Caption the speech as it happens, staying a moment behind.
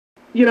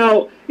you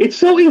know, it's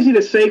so easy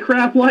to say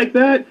crap like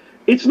that.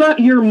 It's not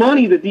your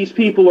money that these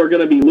people are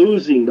going to be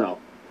losing, though.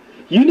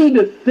 You need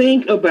to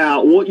think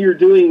about what you're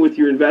doing with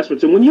your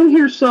investments. And when you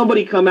hear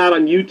somebody come out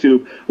on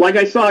YouTube, like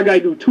I saw a guy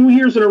do 2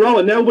 years in a row,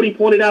 and nobody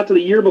pointed out to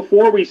the year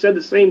before where he said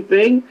the same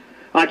thing.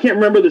 I can't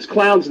remember this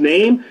clown's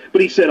name,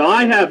 but he said,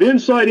 I have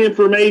inside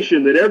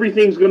information that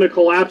everything's going to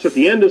collapse at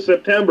the end of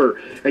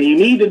September, and you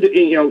need to,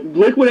 you know,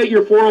 liquidate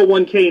your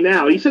 401k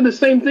now. He said the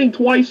same thing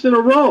twice in a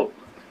row.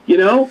 You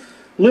know,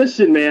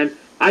 listen, man,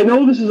 I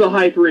know this is a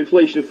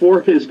hyperinflation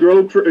for his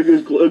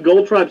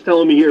gold tribe's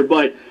telling me here,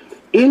 but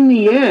in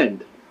the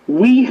end,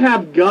 we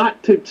have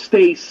got to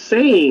stay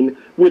sane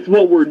with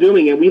what we're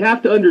doing, and we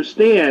have to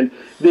understand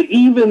that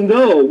even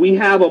though we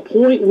have a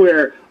point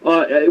where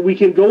we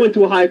can go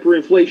into a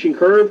hyperinflation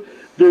curve,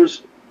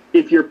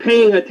 if you're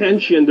paying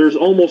attention, there's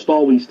almost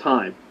always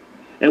time.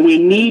 And we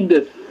need to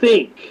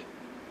think.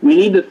 We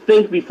need to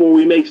think before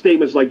we make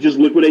statements like just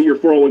liquidate your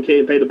 401k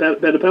and pay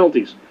the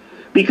penalties.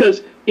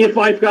 Because if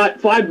I've got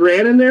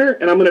 $5,000 in there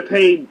and I'm going to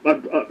pay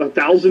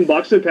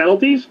 $1,000 in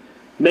penalties,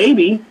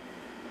 maybe.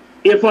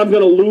 If I'm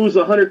going to lose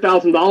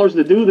 $100,000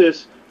 to do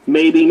this,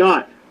 maybe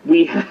not.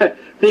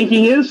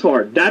 Thinking is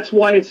hard. That's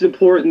why it's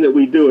important that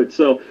we do it.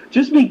 So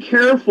just be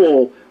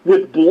careful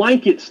with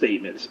blanket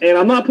statements. And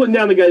I'm not putting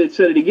down the guy that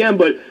said it again,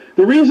 but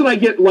the reason I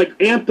get like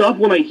amped up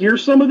when I hear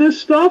some of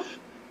this stuff,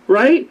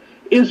 right,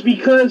 is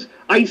because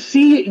I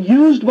see it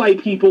used by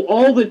people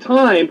all the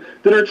time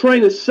that are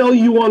trying to sell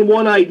you on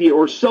one idea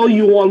or sell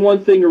you on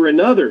one thing or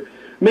another.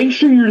 Make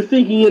sure you're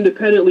thinking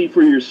independently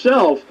for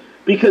yourself,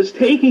 because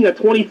taking a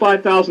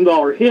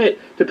 $25,000 hit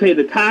to pay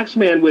the tax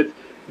man with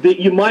that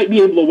you might be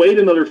able to wait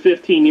another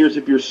 15 years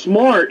if you're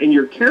smart and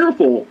you're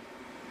careful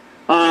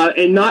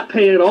and not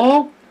pay it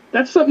all,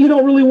 that's something you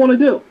don't really want to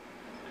do.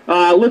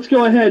 Let's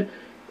go ahead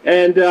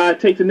and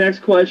take the next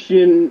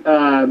question.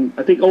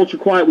 I think Ultra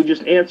Quiet we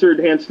just answered,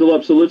 hand still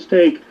up, so let's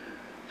take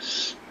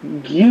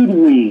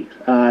Skedway.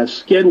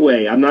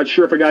 I'm not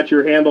sure if I got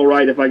your handle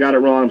right. If I got it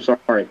wrong, I'm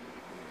sorry.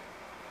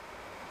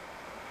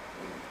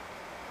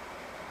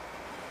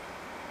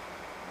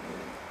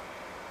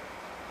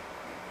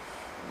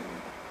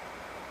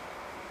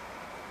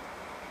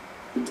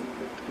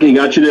 Okay,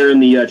 got you there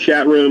in the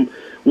chat room.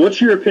 What's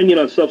your opinion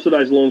on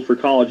subsidized loans for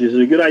college? Is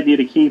it a good idea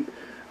to keep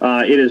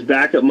it as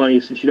backup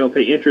money since you don't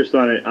pay interest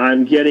on it?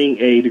 I'm getting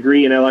a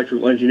degree in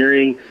electrical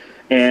engineering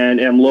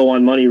and am low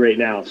on money right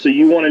now. So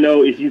you want to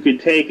know if you could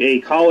take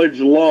a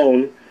college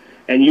loan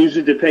and use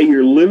it to pay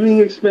your living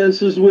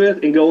expenses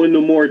with and go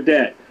into more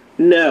debt.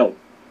 No,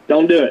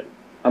 don't do it.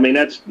 I mean,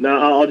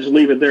 I'll just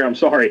leave it there. I'm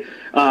sorry.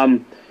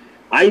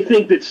 I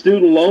think that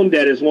student loan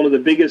debt is one of the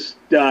biggest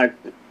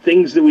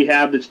things that we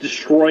have that's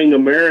destroying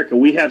America.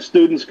 We have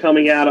students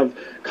coming out of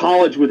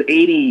college with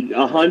 $80,000,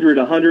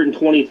 $100,000,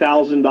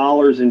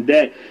 $120,000 in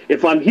debt.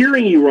 If I'm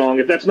hearing you wrong,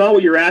 if that's not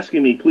what you're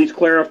asking me, please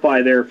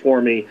clarify there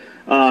for me.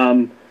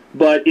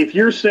 But if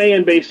you're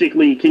saying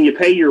basically, can you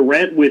pay your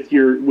rent with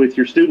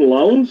your student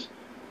loans?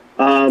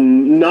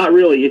 Not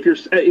really.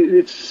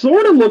 It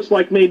sort of looks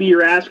like maybe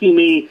you're asking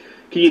me,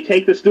 can you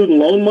take the student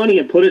loan money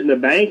and put it in the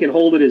bank and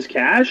hold it as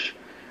cash?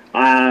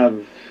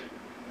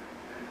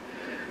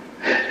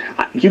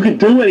 You could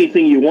do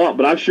anything you want,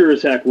 but I sure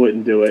as heck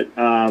wouldn't do it.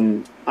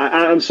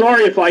 I'm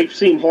sorry if I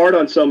seem hard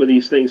on some of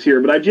these things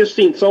here, but I've just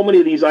seen so many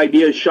of these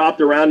ideas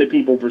shopped around to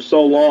people for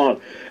so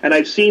long, and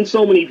I've seen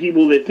so many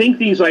people that think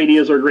these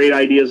ideas are great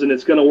ideas and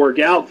it's going to work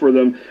out for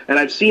them, and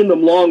I've seen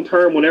them long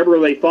term, whenever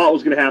they thought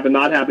was going to happen,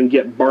 not happen,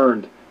 get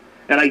burned.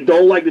 And I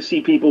don't like to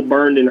see people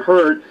burned and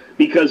hurt,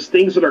 because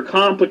things that are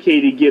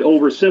complicated get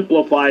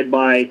oversimplified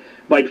by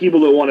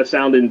people that want to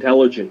sound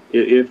intelligent,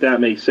 if that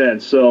makes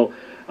sense. So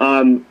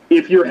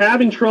if you're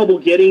having trouble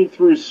getting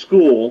through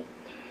school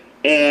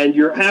and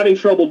you're having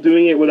trouble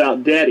doing it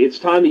without debt, it's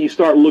time that you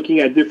start looking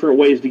at different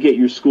ways to get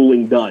your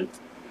schooling done.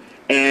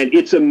 And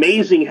it's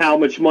amazing how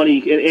much money,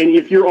 and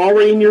if you're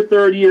already in your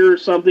third year or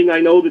something,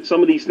 I know that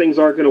some of these things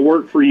aren't going to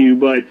work for you,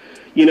 but,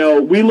 you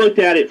know, we looked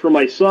at it for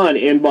my son,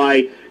 and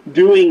by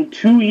doing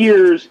 2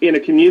 years in a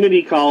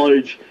community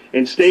college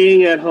and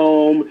staying at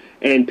home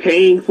and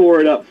paying for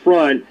it up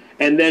front,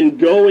 and then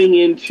going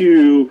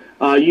into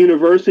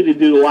university to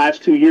do the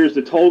last 2 years,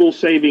 the total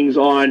savings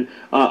on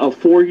a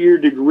 4-year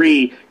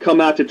degree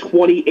come out to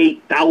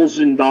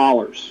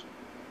 $28,000.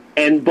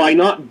 And by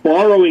not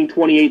borrowing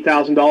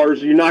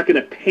 $28,000, you're not going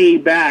to pay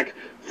back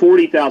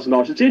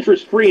 $40,000. It's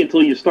interest-free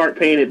until you start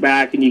paying it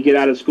back and you get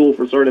out of school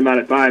for a certain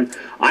amount of time.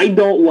 I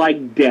don't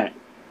like debt.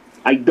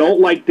 I don't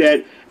like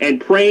debt, and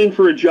praying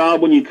for a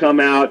job when you come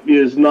out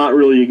is not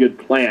really a good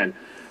plan.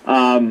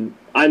 I'm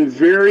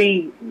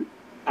very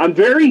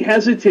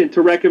hesitant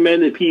to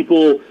recommend that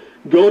people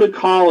go to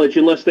college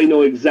unless they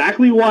know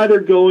exactly why they're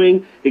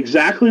going,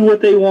 exactly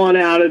what they want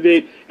out of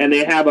it, and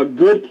they have a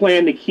good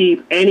plan to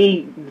keep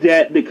any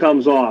debt that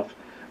comes off.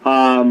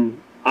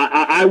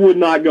 I would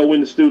not go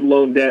into student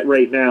loan debt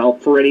right now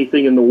for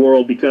anything in the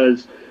world,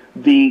 because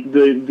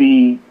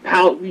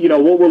how, you know,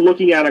 what we're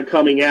looking at on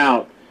coming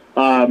out,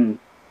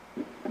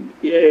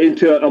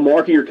 into a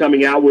market you're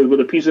coming out with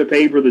a piece of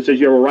paper that says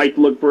you have a right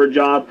to look for a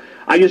job.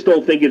 I just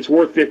don't think it's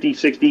worth $50,000,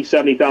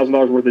 $60,000,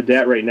 $70,000 worth of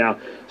debt right now.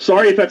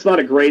 Sorry if that's not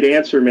a great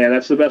answer, man.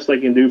 That's the best I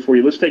can do for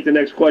you. Let's take the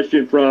next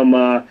question from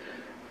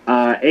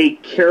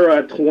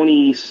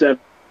Akara27.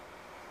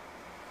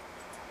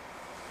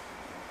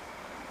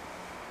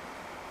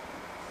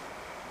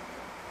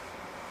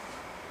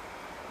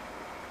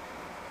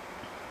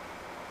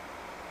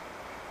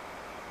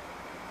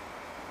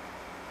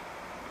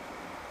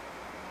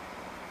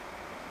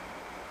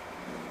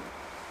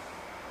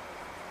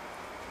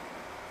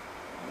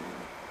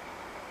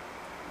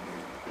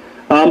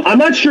 I'm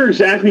not sure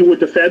exactly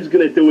what the Fed's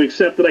going to do,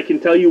 except that I can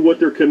tell you what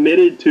they're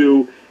committed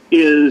to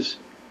is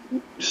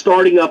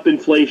starting up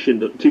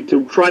inflation,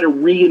 to try to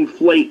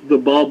reinflate the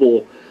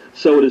bubble,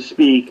 so to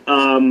speak.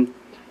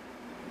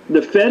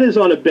 The Fed is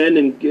on a bend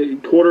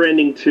in quarter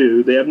ending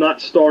 2. They have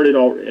not started,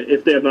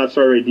 if they have not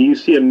started already. Do you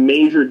see a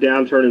major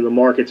downturn in the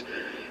markets?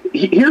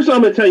 Here's what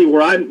I'm going to tell you,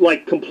 where I'm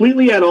like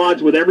completely at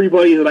odds with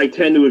everybody that I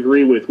tend to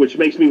agree with, which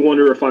makes me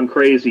wonder if I'm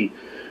crazy.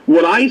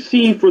 What I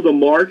see for the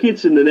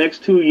markets in the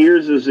next 2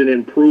 years is an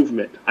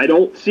improvement. I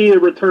don't see a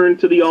return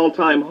to the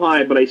all-time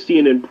high, but I see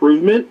an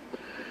improvement.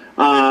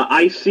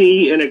 I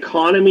see an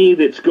economy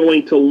that's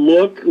going to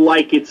look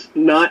like it's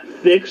not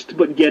fixed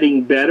but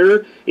getting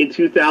better in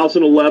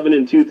 2011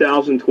 and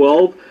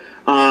 2012.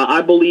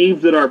 I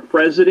believe that our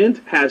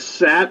president has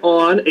sat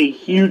on a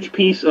huge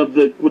piece of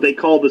what they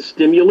call the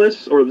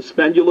stimulus or the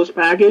spendulus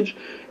package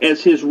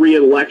as his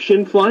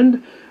re-election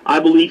fund. I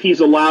believe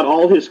he's allowed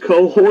all his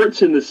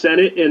cohorts in the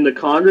Senate and the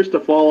Congress to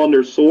fall on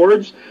their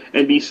swords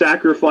and be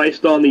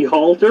sacrificed on the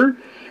altar,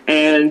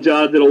 and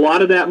that a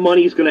lot of that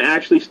money is going to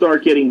actually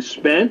start getting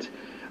spent.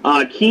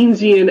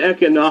 Keynesian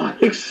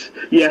economics,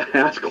 yeah,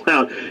 ask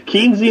clown.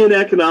 Keynesian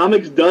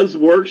economics does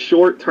work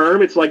short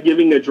term. It's like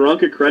giving a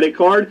drunk a credit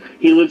card.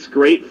 He looks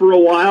great for a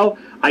while.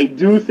 I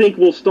do think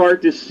we'll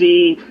start to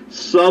see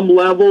some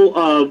level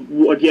of,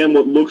 again,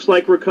 what looks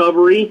like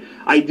recovery.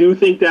 I do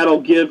think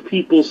that'll give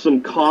people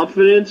some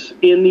confidence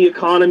in the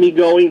economy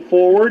going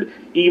forward,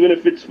 even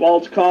if it's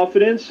false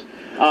confidence.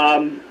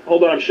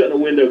 Hold on, I'm shutting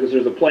the window because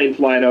there's a plane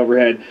flying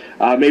overhead.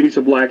 Maybe it's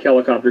a black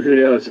helicopter, who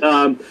knows.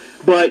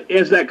 But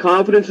as that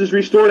confidence is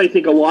restored, I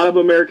think a lot of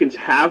Americans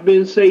have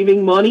been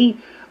saving money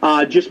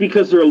just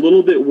because they're a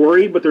little bit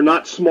worried, but they're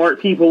not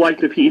smart people like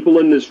the people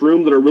in this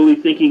room that are really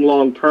thinking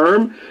long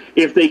term.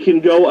 If they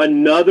can go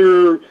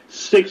another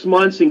 6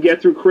 months and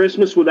get through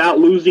Christmas without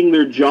losing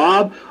their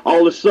job,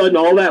 all of a sudden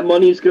all that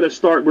money is going to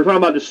start, we're talking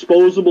about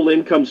disposable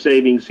income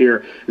savings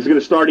here, is going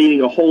to start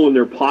eating a hole in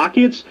their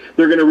pockets.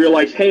 They're going to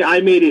realize, hey,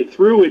 I made it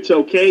through, it's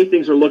okay,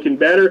 things are looking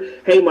better.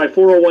 Hey, my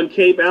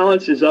 401k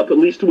balance is up at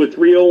least to a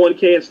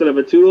 301k instead of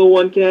a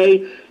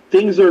 201k.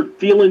 Things are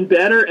feeling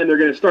better, and they're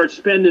going to start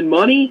spending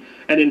money,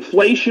 and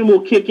inflation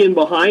will kick in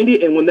behind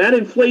it. And when that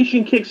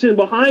inflation kicks in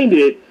behind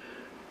it,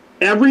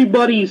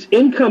 everybody's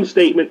income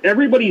statement,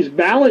 everybody's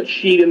balance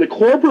sheet in the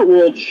corporate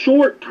world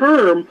short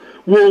term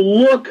will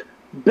look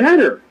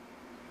better.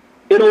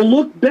 It'll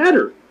look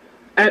better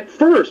at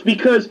first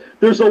because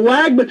there's a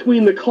lag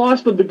between the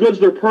cost of the goods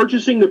they're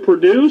purchasing to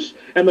produce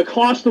and the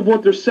cost of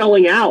what they're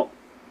selling out.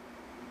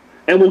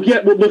 And we'll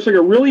get what looks like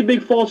a really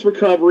big false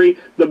recovery.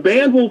 The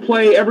band will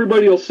play.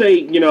 Everybody will say,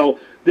 you know,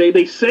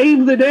 they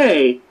saved the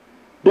day.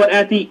 But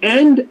at the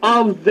end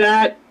of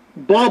that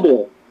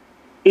bubble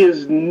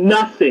is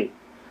nothing.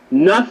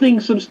 Nothing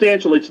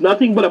substantial. It's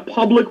nothing but a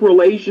public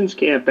relations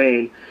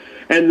campaign.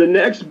 And the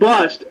next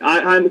bust,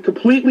 I'm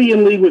completely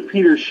in league with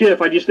Peter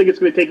Schiff. I just think it's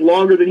going to take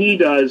longer than he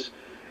does,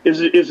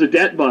 is a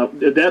debt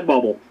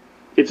bubble.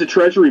 It's a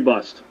treasury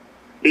bust.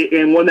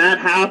 And when that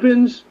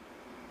happens,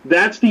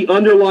 that's the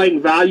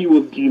underlying value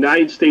of the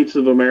United States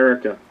of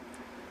America.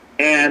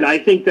 And I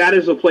think that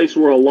is a place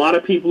where a lot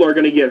of people are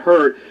going to get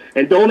hurt.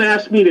 And don't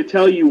ask me to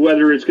tell you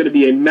whether it's going to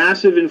be a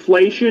massive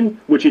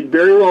inflation, which it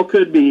very well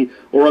could be,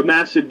 or a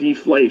massive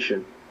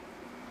deflation.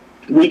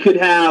 We could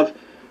have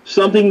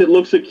something that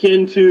looks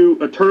akin to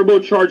a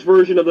turbocharged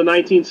version of the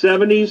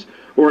 1970s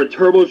or a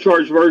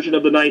turbocharged version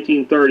of the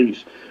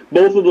 1930s.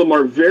 Both of them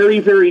are very,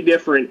 very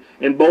different,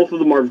 and both of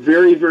them are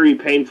very, very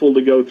painful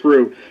to go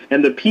through.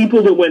 And the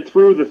people that went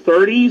through the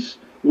 30s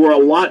were a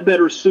lot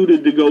better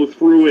suited to go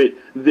through it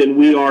than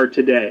we are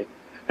today.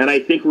 And I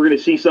think we're going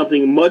to see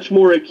something much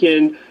more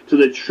akin to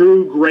the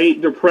true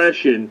Great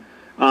Depression.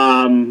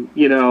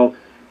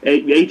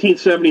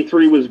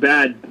 1873 was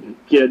bad.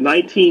 Yeah,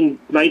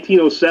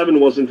 1907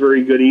 wasn't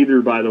very good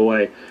either, by the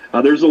way.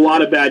 There's a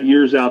lot of bad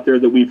years out there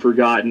that we've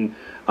forgotten.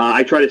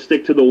 I try to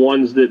stick to the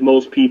ones that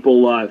most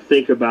people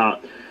think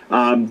about.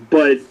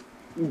 But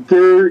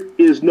there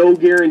is no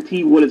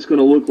guarantee what it's going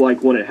to look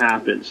like when it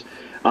happens.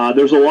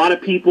 There's a lot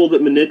of people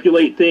that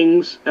manipulate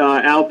things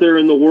out there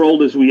in the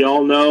world, as we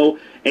all know,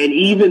 and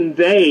even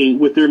they,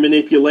 with their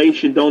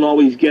manipulation, don't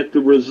always get the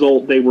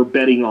result they were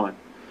betting on.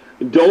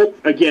 Don't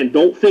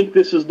think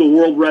this is the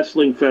World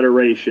Wrestling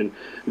Federation.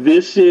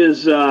 This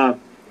is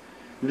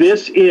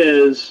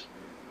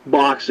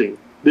boxing.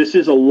 This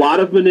is a lot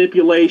of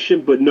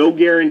manipulation, but no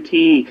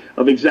guarantee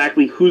of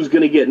exactly who's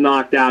going to get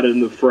knocked out in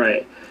the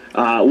fray.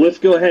 Let's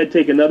go ahead and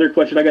take another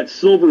question. I got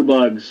Silver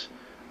Bugs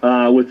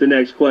with the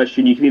next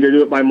question. You can either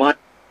do it by my...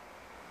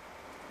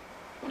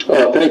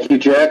 Thank you,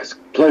 Jack. It's a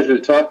pleasure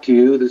to talk to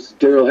you. This is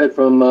Daryl Head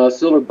from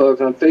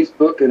Silverbugs on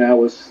Facebook, and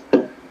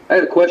I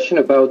had a question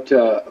about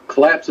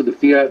collapse of the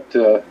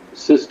fiat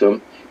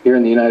system here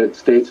in the United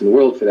States and the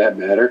world, for that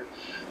matter.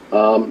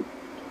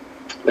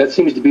 That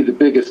seems to be the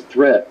biggest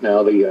threat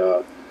now.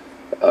 The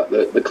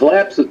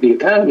collapse of the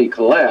economy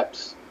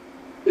collapse.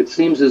 It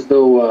seems as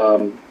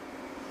though.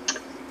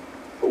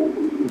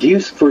 Do you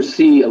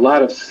foresee a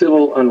lot of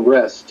civil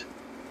unrest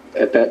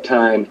at that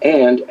time?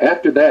 And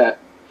after that,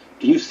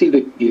 do you see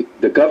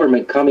the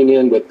government coming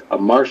in with a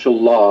martial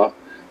law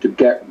to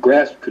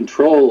grasp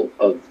control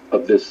of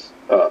this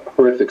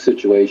horrific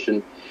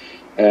situation?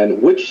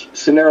 And which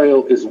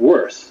scenario is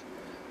worse,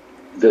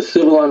 the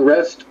civil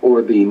unrest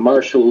or the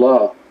martial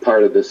law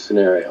part of this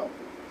scenario?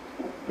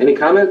 Any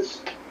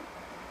comments?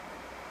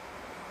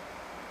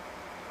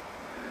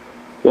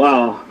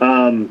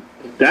 Wow,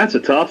 that's a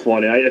tough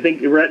one. I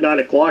think we're at 9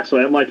 o'clock, so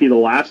that might be the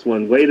last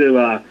one. Way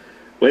to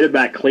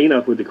back clean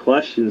up with the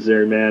questions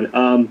there, man.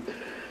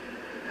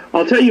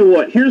 I'll tell you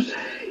what.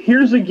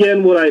 Here's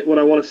again what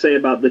I want to say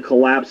about the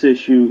collapse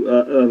issue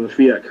of the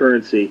fiat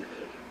currency.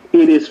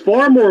 It is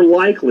far more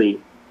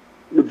likely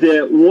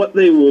that what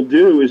they will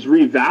do is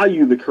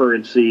revalue the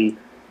currency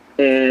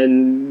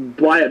and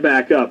buy it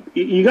back up.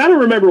 You got to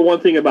remember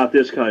one thing about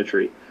this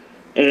country,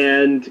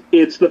 and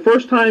it's the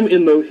first time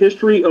in the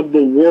history of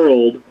the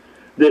world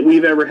that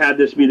we've ever had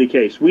this be the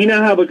case. We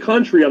now have a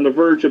country on the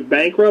verge of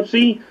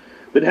bankruptcy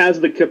that has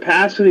the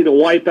capacity to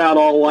wipe out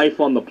all life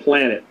on the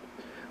planet.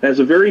 It has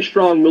a very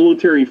strong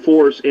military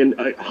force and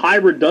a high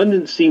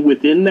redundancy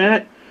within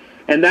that,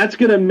 and that's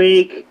going to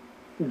make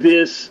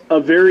this a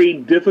very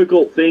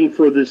difficult thing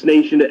for this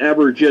nation to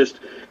ever just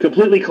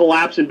completely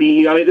collapse and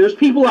be. I mean, there's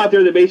people out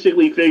there that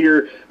basically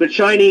figure the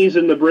Chinese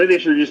and the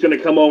British are just going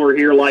to come over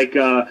here like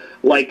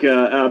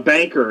a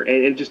banker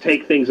and just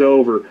take things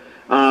over.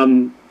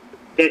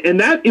 And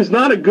that is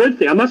not a good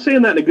thing. I'm not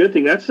saying that in a good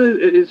thing.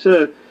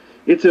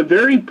 It's a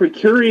very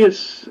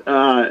precarious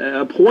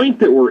point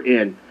that we're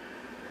in.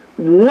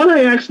 What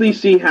I actually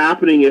see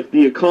happening if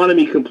the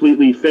economy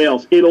completely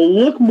fails, it'll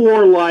look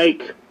more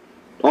like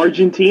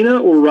Argentina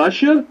or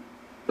Russia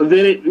than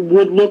it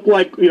would look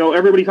like,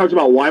 everybody talks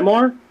about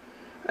Weimar.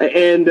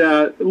 And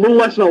a little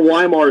lesson on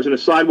Weimar as an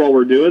aside while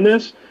we're doing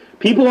this.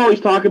 People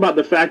always talk about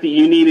the fact that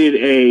you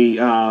needed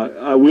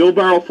a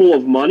wheelbarrow full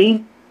of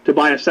money to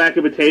buy a sack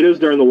of potatoes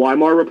during the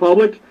Weimar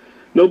Republic.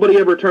 Nobody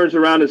ever turns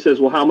around and says,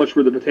 well, how much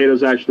were the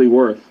potatoes actually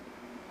worth?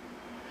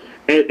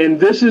 And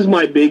this is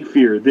my big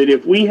fear, that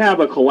if we have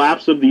a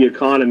collapse of the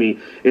economy,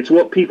 it's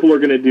what people are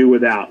going to do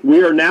without.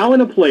 We are now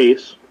in a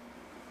place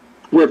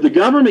where if the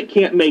government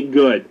can't make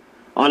good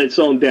on its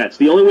own debts,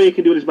 the only way it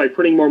can do it is by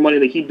printing more money.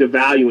 They keep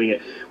devaluing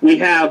it. We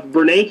have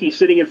Bernanke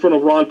sitting in front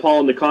of Ron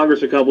Paul in the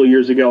Congress a couple of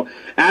years ago,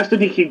 asked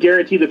if he could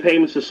guarantee the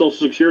payments to Social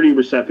Security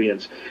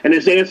recipients. And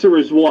his answer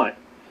was what?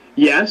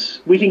 Yes,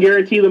 we can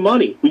guarantee the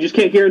money. We just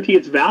can't guarantee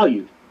its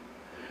value.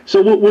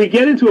 So what we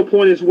get into a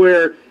point is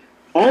where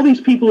all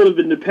these people that have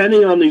been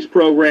depending on these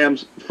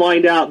programs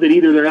find out that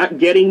either they're not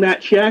getting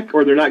that check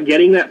or they're not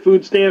getting that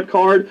food stamp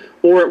card,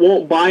 or it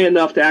won't buy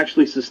enough to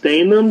actually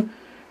sustain them.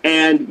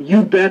 And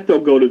you bet they'll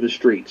go to the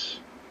streets.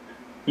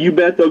 You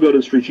bet they'll go to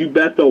the streets. You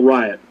bet they'll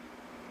riot.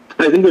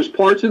 I think there's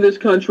parts of this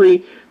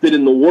country that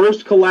in the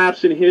worst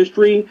collapse in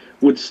history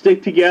would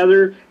stick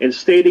together and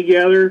stay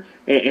together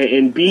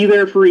and be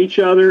there for each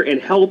other and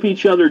help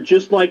each other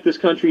just like this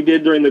country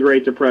did during the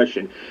Great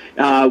Depression.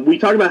 We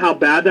talked about how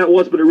bad that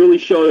was, but it really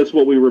showed us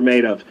what we were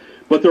made of.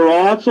 But there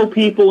are also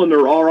people and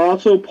there are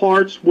also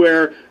parts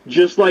where,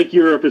 just like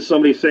Europe, as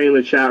somebody's saying in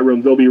the chat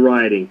room, they'll be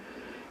rioting.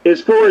 As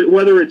for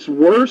whether it's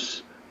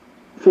worse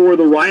for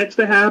the riots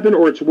to happen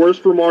or it's worse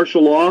for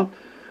martial law,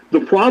 the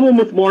problem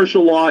with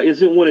martial law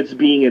isn't when it's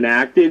being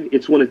enacted,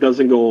 it's when it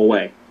doesn't go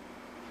away.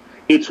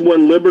 It's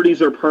when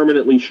liberties are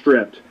permanently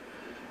stripped.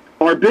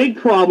 Our big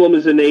problem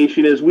as a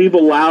nation is we've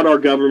allowed our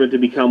government to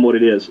become what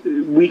it is.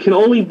 We can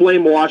only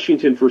blame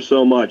Washington for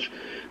so much.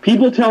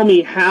 People tell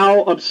me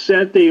how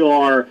upset they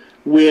are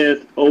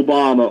with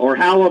Obama or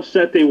how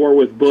upset they were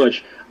with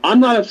Bush.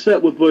 I'm not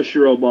upset with Bush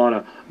or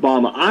Obama.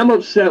 I'm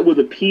upset with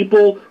the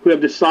people who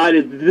have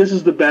decided that this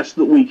is the best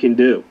that we can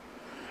do.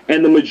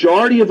 And the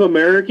majority of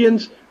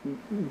Americans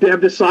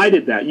have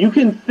decided that. You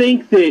can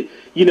think that,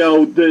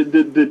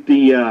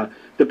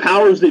 the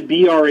powers that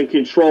be are in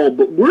control,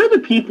 but we're the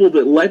people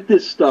that let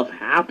this stuff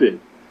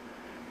happen.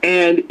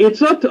 And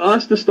it's up to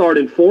us to start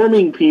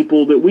informing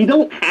people that we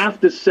don't have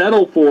to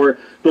settle for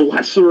the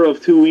lesser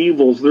of two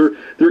evils. There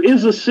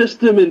is a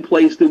system in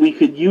place that we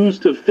could use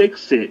to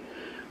fix it,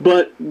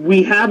 but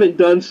we haven't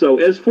done so.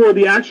 As for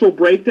the actual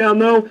breakdown,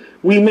 though,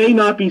 we may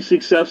not be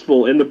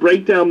successful, and the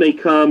breakdown may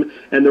come,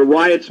 and the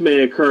riots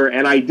may occur,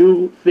 and I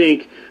do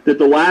think that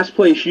the last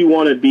place you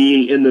want to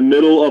be in the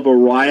middle of a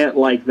riot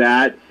like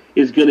that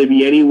is going to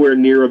be anywhere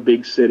near a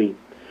big city.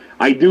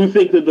 I do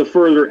think that the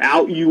further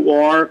out you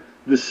are,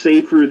 the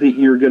safer that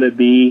you're going to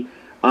be.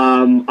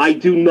 I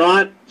do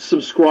not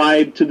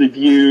subscribe to the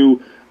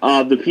view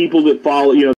the people that follow,